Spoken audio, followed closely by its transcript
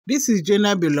This is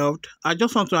Jenna, beloved. I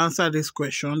just want to answer this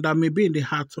question that may be in the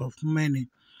heart of many.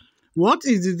 What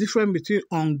is the difference between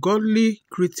ungodly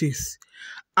critics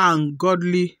and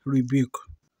godly rebuke?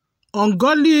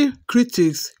 Ungodly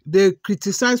critics, they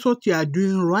criticize what you are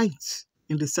doing right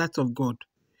in the sight of God.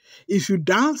 If you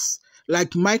dance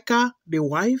like Michal, the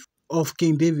wife of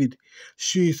King David,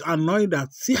 she is annoyed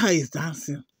that see how he's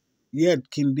dancing.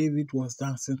 Yet King David was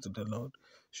dancing to the Lord.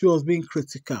 She was being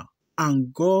critical,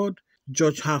 and God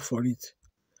judged her for it.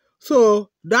 So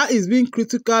that is being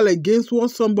critical against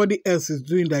what somebody else is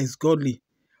doing that is godly.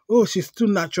 Oh, she's too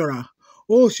natural.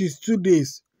 Oh, she's too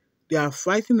this. They are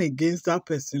fighting against that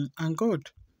person and God.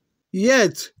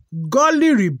 Yet,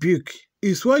 godly rebuke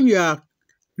is when you are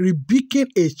rebuking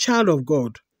a child of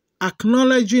God,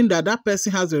 acknowledging that that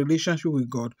person has a relationship with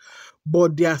God,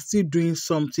 but they are still doing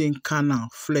something carnal,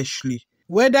 fleshly.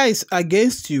 Whether it's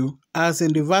against you, as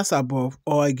in the verse above,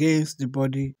 or against the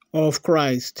body of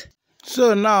Christ.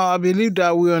 So now I believe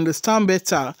that we understand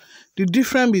better the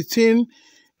difference between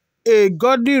a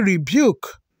godly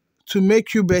rebuke to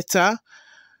make you better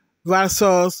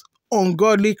versus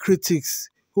ungodly critics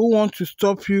who want to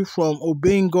stop you from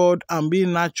obeying God and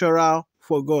being natural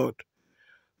for God.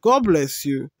 God bless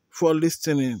you for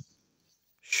listening.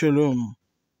 Shalom.